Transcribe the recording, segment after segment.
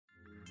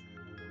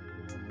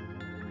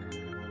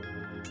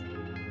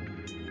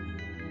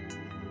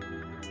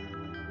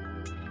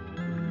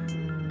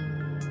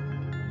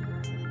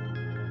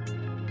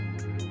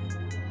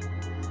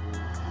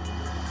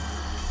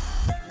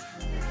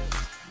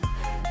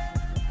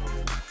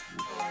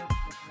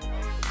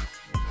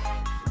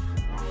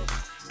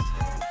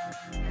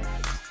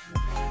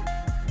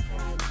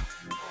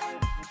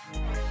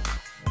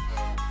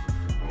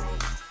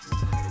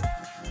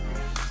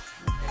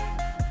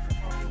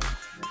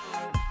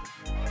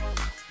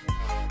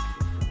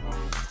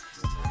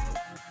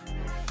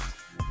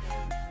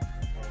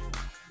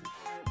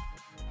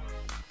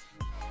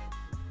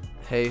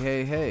Hey,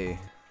 hey, hey.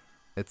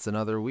 It's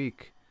another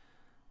week,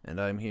 and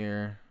I'm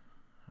here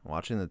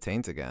watching The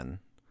Taint again.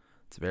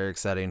 It's very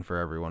exciting for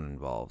everyone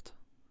involved.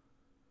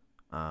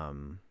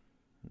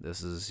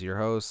 This is your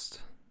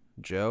host,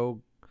 Joe,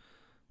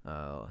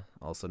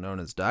 also known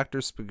as Dr.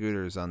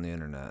 Spagooters on the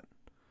internet,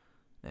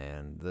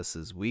 and this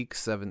is week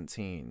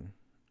 17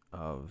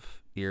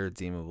 of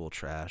Irredeemable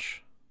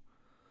Trash,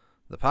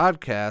 the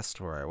podcast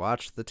where I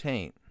watch The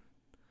Taint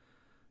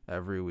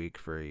every week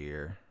for a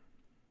year.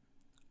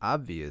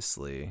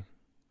 Obviously,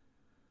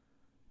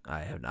 I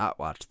have not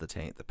watched The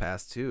Taint the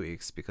past 2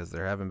 weeks because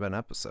there haven't been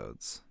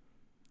episodes.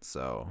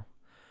 So,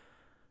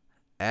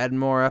 add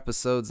more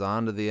episodes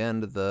on to the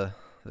end of the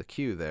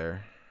queue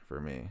there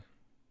for me.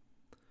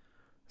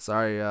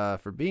 Sorry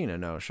for being a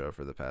no-show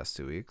for the past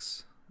 2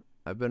 weeks.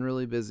 I've been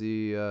really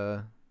busy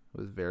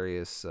with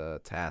various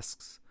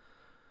tasks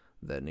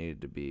that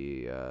needed to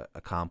be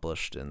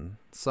accomplished in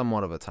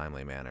somewhat of a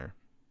timely manner.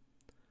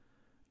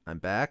 I'm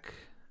back,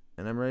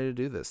 and I'm ready to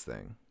do this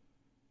thing.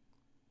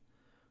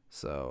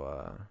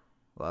 So,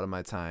 a lot of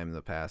my time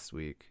the past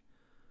week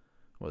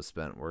was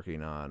spent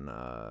working on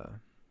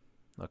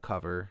a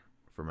cover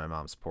for my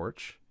mom's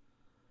porch.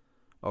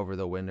 Over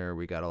the winter,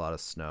 we got a lot of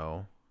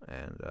snow,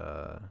 and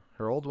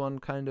her old one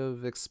kind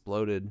of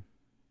exploded,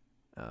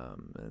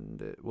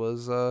 and it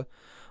was a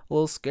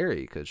little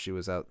scary because she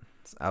was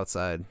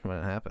outside when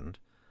it happened.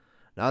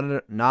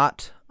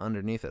 Not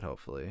underneath it,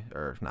 hopefully,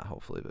 or not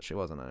hopefully, but she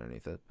wasn't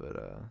underneath it.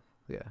 But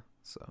yeah,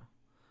 so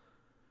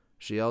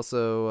she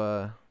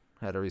also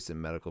had a recent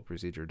medical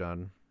procedure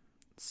done,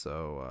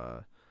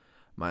 so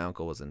my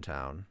uncle was in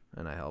town,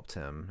 and I helped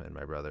him and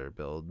my brother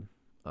build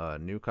a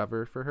new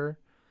cover for her.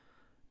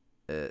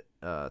 It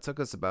took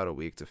us about a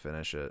week to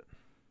finish it.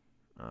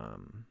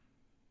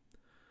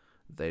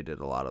 They did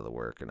a lot of the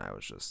work, and I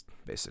was just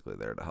basically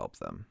there to help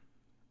them.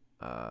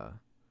 I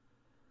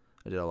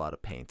did a lot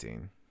of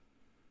painting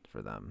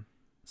for them,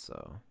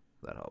 so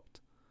that helped.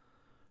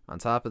 On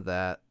top of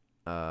that,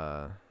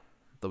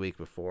 the week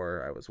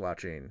before, I was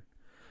watching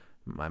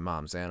my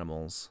mom's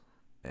animals,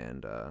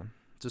 and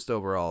just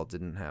overall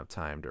didn't have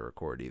time to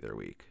record either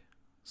week.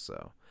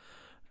 So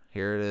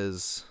here it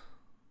is.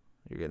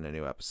 You're getting a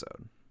new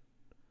episode.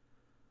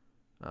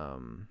 A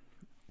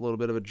little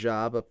bit of a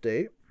job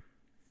update.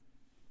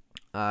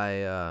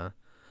 I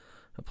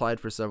applied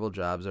for several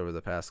jobs over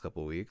the past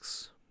couple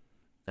weeks.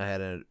 I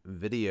had a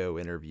video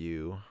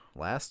interview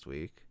last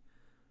week.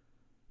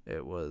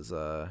 It was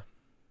an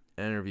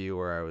interview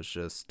where I was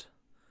just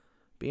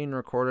being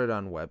recorded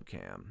on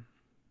webcam,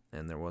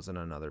 and there wasn't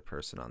another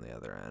person on the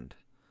other end.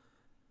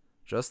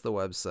 Just the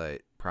website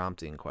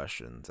prompting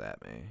questions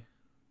at me.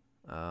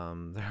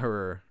 There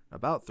were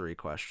about 3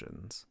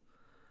 questions,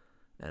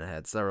 and I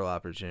had several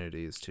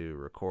opportunities to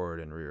record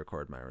and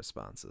re-record my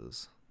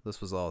responses. This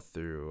was all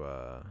through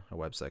a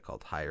website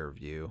called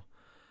HireVue.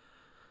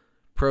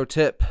 Pro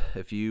tip,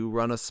 if you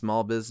run a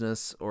small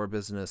business or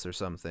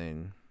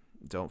something,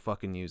 don't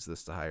fucking use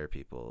this to hire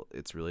people.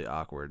 It's really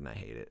awkward, and I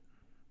hate it.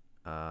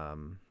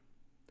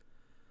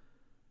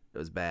 It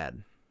was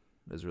bad.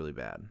 It was really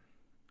bad.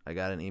 I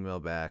got an email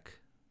back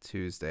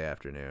Tuesday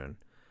afternoon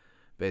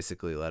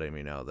basically letting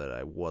me know that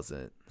I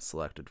wasn't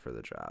selected for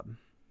the job.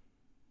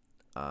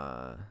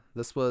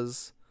 This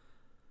was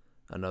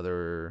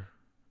another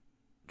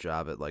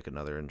job at like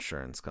another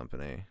insurance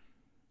company,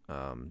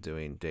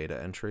 doing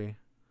data entry.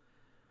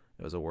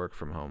 It was a work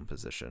from home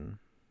position.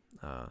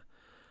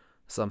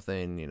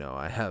 Something,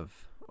 I have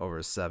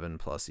over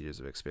 7+ years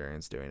of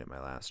experience doing at my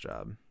last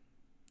job.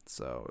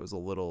 So it was a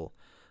little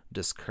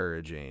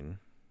discouraging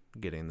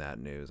getting that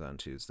news on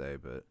Tuesday,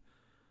 but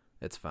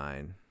it's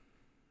fine.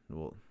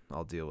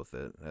 I'll deal with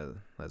it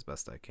as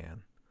best I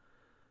can.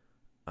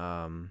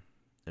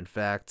 In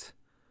fact,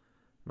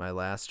 my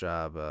last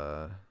job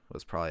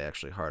was probably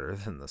actually harder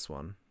than this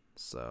one.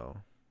 So,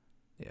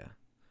 yeah.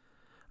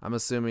 I'm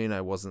assuming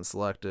I wasn't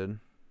selected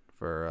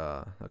for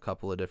a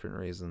couple of different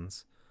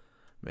reasons.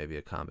 Maybe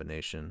a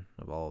combination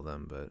of all of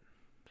them, but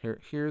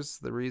here's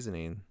the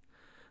reasoning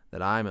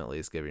that I'm at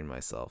least giving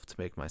myself to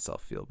make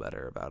myself feel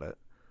better about it.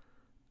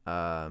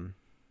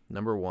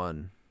 Number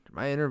 1,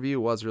 my interview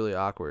was really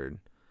awkward,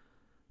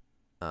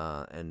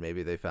 and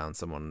maybe they found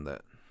someone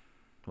that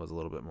was a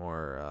little bit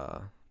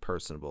more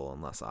personable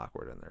and less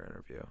awkward in their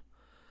interview.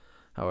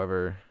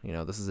 However,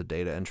 this is a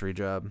data entry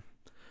job,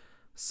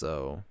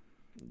 so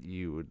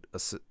you would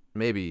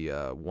maybe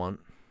want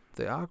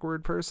the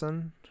awkward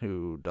person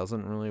who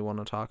doesn't really want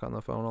to talk on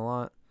the phone a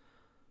lot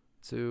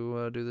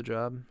to do the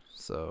job.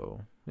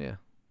 So, yeah.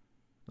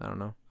 I don't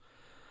know.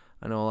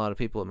 I know a lot of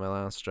people at my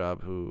last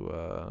job who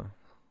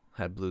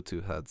had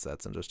Bluetooth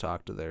headsets and just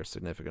talked to their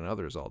significant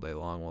others all day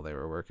long while they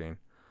were working.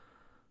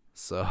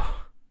 So,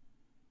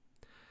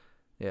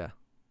 yeah.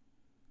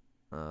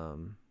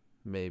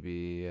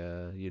 Maybe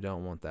you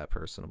don't want that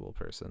personable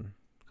person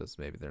because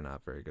maybe they're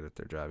not very good at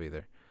their job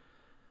either.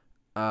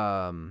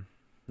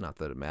 Not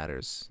that it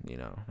matters,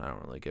 I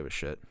don't really give a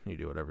shit. You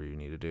do whatever you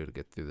need to do to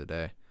get through the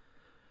day.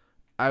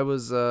 I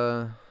was,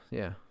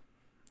 yeah.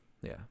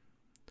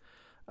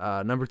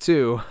 Number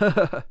 2,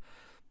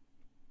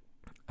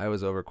 I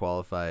was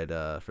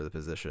overqualified for the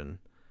position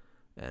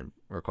and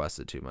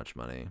requested too much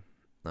money.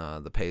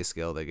 The pay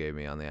scale they gave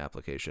me on the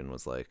application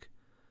was like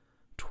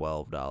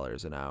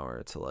 $12 an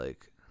hour to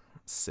like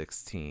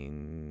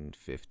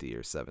 $16.50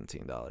 or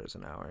 $17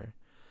 an hour.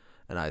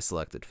 And I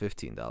selected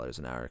 $15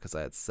 an hour because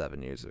I had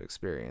 7 years of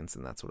experience,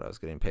 and that's what I was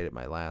getting paid at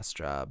my last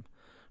job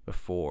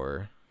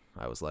before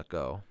I was let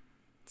go.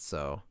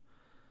 So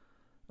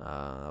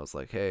I was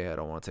like, hey, I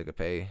don't want to take a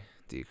pay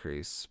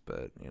decrease,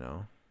 but, you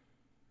know,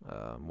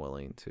 I'm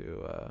willing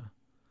to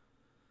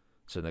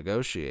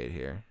negotiate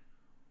here.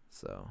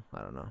 So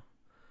I don't know.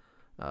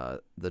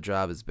 The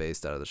job is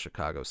based out of the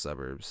Chicago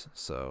suburbs,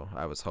 so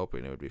I was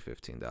hoping it would be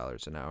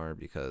 $15 an hour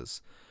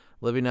because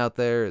living out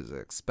there is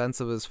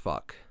expensive as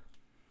fuck.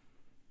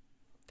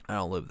 I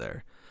don't live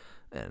there,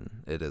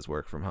 and it is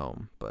work from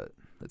home, but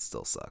it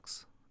still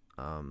sucks.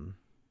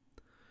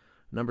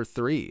 Number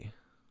 3,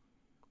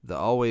 the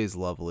always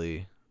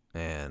lovely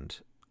and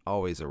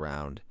always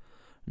around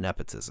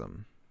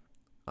nepotism.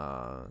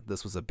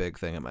 This was a big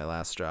thing at my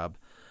last job.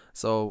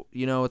 So,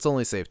 you know, it's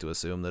only safe to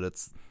assume that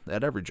it's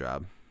at every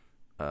job.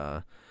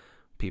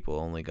 People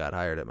only got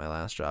hired at my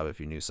last job if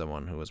you knew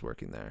someone who was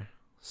working there.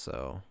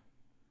 So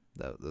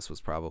this was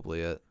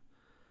probably it.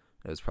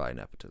 It was probably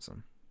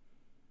nepotism.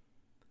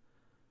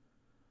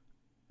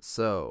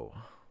 So,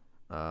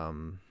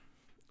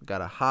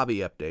 got a hobby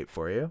update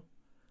for you.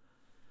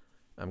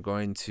 I'm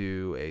going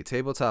to a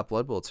tabletop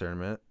Blood Bowl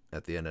tournament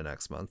at the end of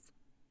next month.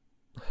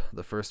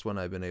 The first one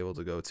I've been able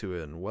to go to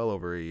in well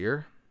over a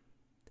year.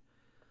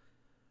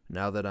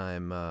 Now that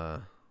I'm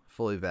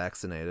fully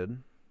vaccinated,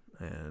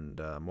 and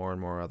more and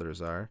more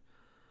others are,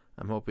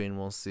 I'm hoping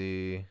we'll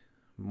see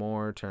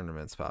more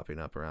tournaments popping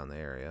up around the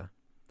area,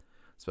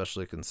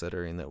 especially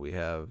considering that we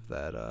have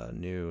that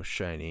new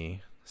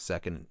shiny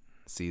second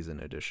season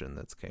edition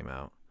that's came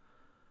out,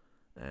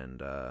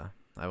 and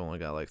I've only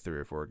got like 3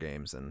 or 4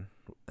 games, and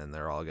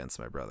they're all against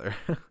my brother.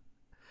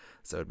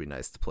 So it'd be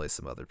nice to play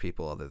some other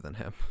people other than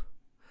him.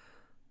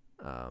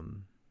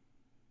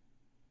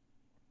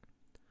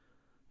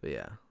 But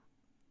yeah,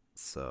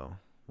 so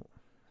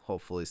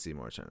hopefully see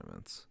more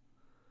tournaments.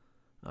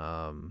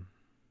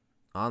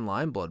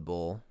 Online Blood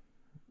Bowl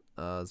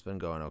has been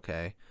going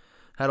okay.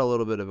 Had a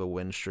little bit of a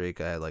win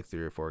streak. I had like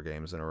 3 or 4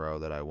 games in a row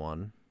that I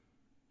won,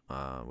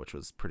 which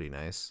was pretty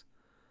nice.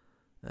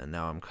 And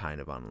now I'm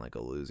kind of on like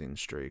a losing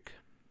streak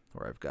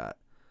where I've got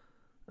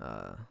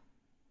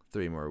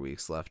 3 more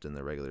weeks left in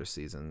the regular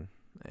season,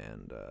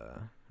 and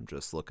I'm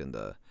just looking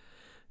to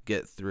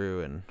get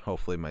through, and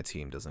hopefully my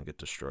team doesn't get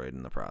destroyed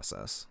in the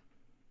process.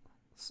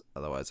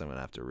 Otherwise, I'm going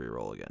to have to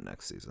re-roll again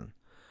next season.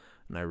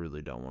 And I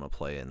really don't want to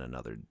play in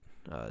another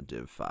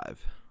Div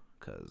 5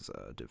 because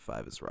Div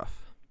 5 is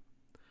rough.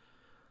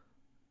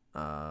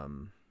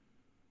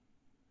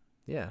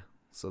 Yeah,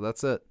 so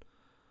that's it.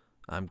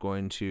 I'm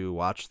going to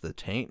watch The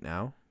Taint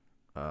now.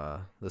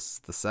 This is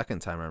the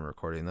second time I'm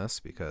recording this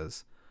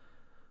because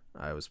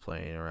I was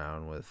playing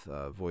around with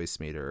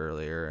Voicemeeter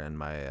earlier, and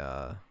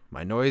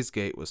my noise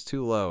gate was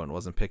too low and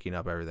wasn't picking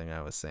up everything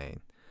I was saying.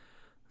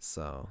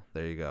 So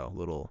there you go,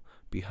 little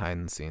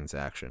behind the scenes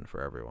action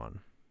for everyone.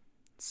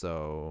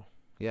 So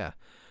yeah,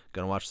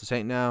 gonna watch The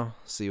Taint now.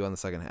 See you on the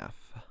second half.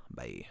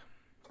 Bye.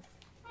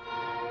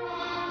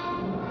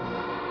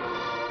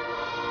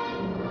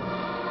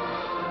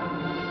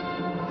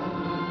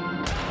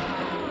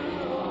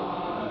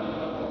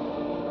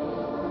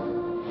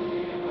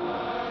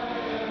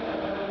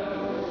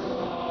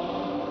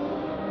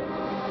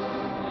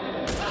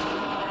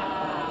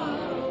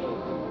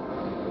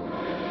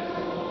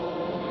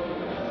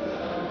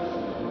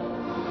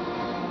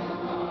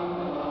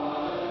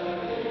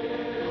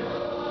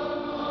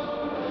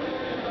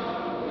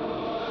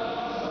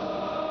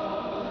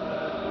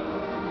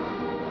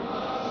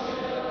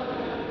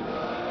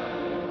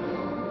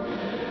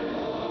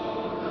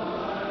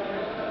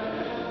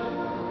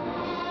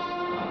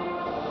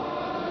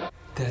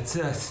 That's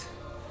us.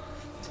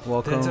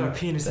 Welcome That's our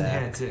penis back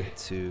enhancer.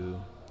 to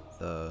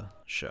the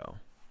show.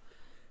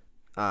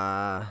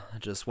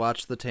 Just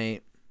watched The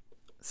Taint,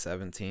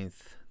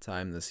 17th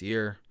time this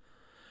year.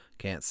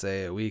 Can't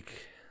say a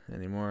week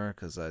anymore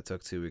because I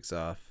took 2 weeks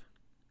off.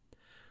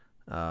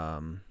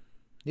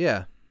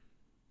 Yeah.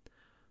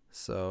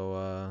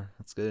 So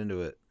let's get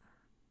into it.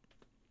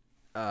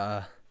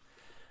 I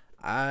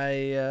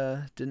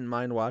didn't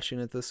mind watching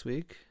it this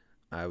week.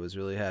 I was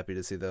really happy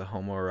to see the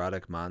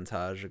homoerotic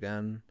montage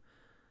again.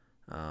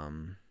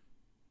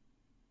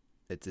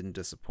 It didn't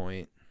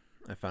disappoint.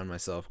 I found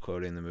myself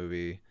quoting the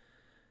movie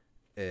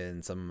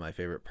in some of my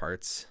favorite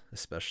parts,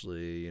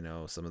 especially, you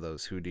know, some of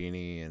those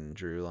Houdini and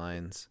Drew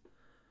lines.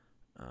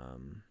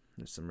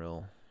 There's some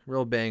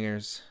real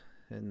bangers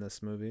in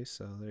this movie,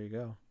 so there you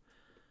go.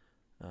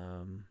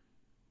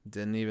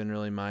 Didn't even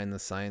really mind the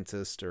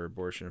scientist or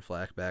abortion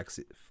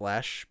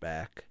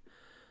flashback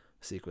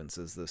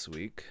sequences this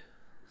week.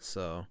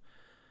 So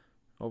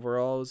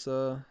overall, it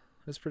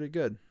was pretty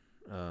good.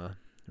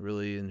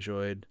 Really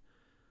enjoyed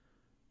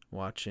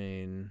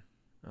watching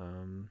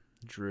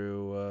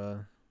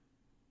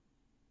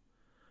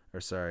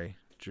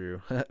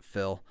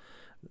Phil.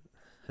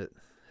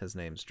 his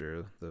name's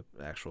Drew, the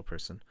actual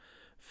person.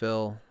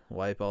 Phil,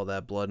 wipe all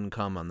that blood and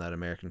cum on that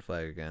American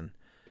flag again.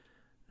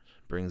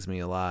 Brings me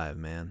alive,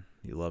 man.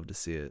 You love to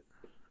see it.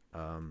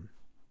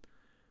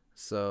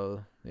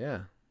 So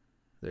yeah,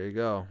 there you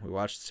go. We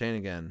watched The Taint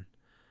again.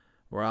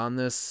 We're on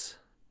this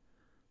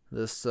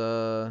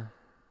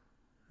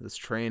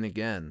train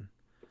again.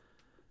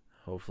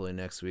 Hopefully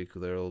next week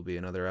there will be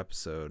another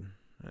episode,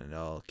 and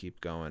I'll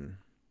keep going.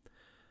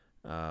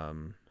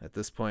 At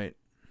this point,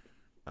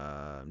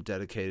 I'm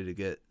dedicated to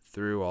get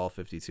through all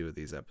 52 of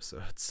these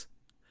episodes.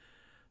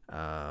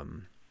 I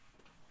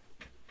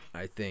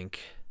think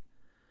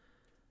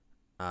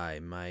I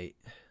might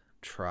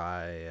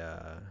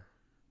try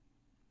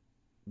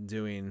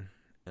doing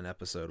an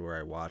episode where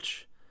I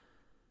watch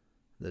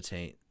The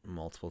Taint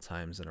multiple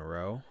times in a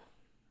row,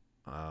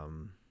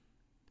 to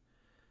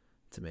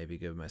maybe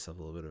give myself a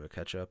little bit of a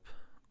catch up.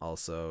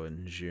 Also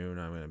in June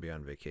I'm going to be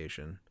on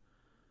vacation,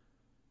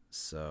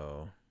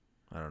 so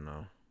I don't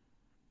know,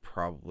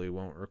 probably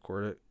won't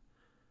record it.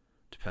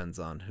 Depends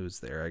on who's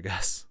there, I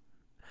guess.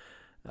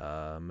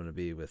 I'm going to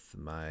be with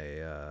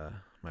my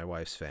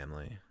wife's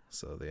family,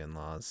 so the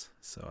in-laws,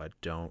 so I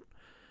don't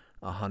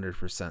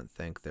 100%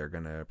 think they're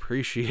going to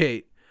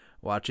appreciate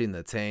watching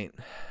The Taint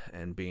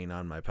and being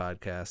on my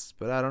podcast,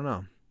 but I don't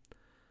know.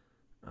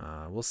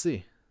 We'll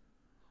see.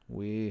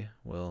 We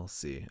will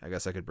see. I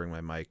guess I could bring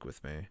my mic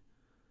with me,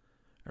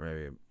 or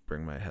maybe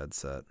bring my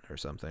headset or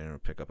something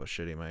and pick up a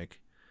shitty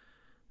mic,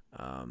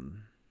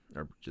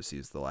 or just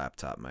use the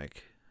laptop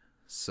mic.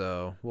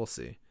 So we'll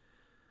see.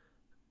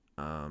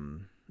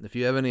 If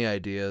you have any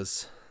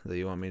ideas that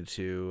you want me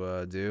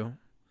to do,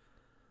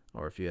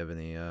 or if you have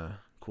any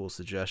cool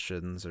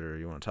suggestions, or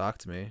you want to talk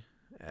to me,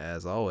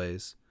 as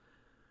always,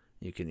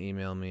 you can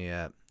email me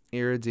at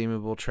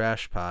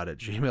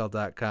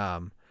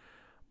irredeemabletrashpod@gmail.com,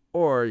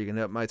 or you can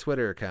hit my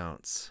Twitter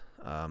accounts,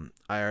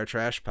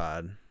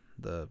 IRTrashPod,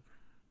 the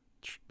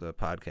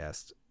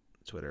podcast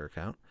Twitter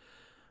account,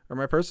 or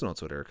my personal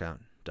Twitter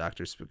account,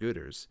 Dr.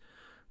 Spagooters,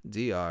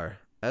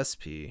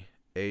 DrSpagooTers.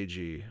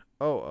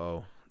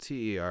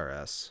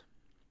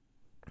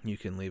 You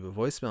can leave a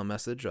voicemail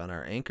message on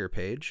our Anchor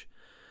page,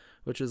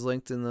 which is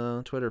linked in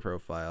the Twitter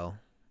profile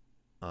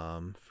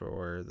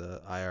for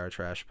the IR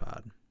Trash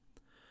Pod.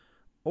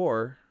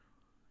 Or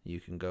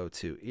you can go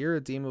to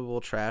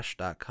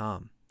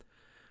irredeemabletrash.com,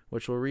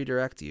 which will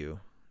redirect you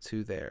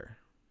to there.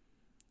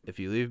 If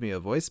you leave me a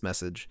voice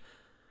message,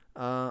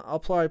 I'll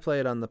probably play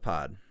it on the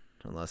pod,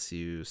 unless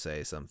you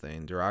say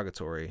something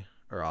derogatory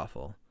or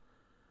awful.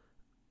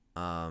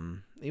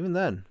 Even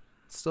then,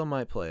 still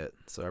might play it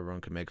so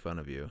everyone can make fun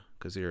of you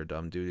because you're a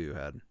dumb doo-doo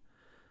head.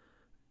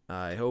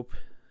 I hope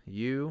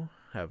you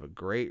have a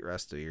great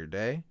rest of your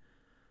day.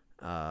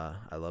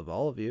 I love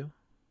all of you,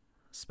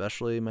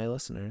 especially my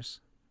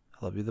listeners.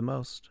 I love you the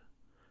most,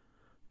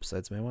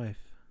 besides my wife,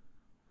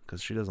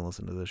 because she doesn't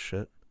listen to this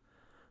shit.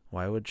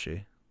 Why would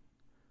she?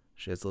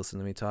 She has to listen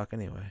to me talk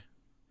anyway.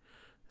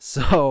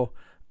 So,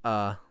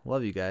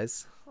 love you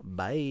guys.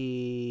 Bye.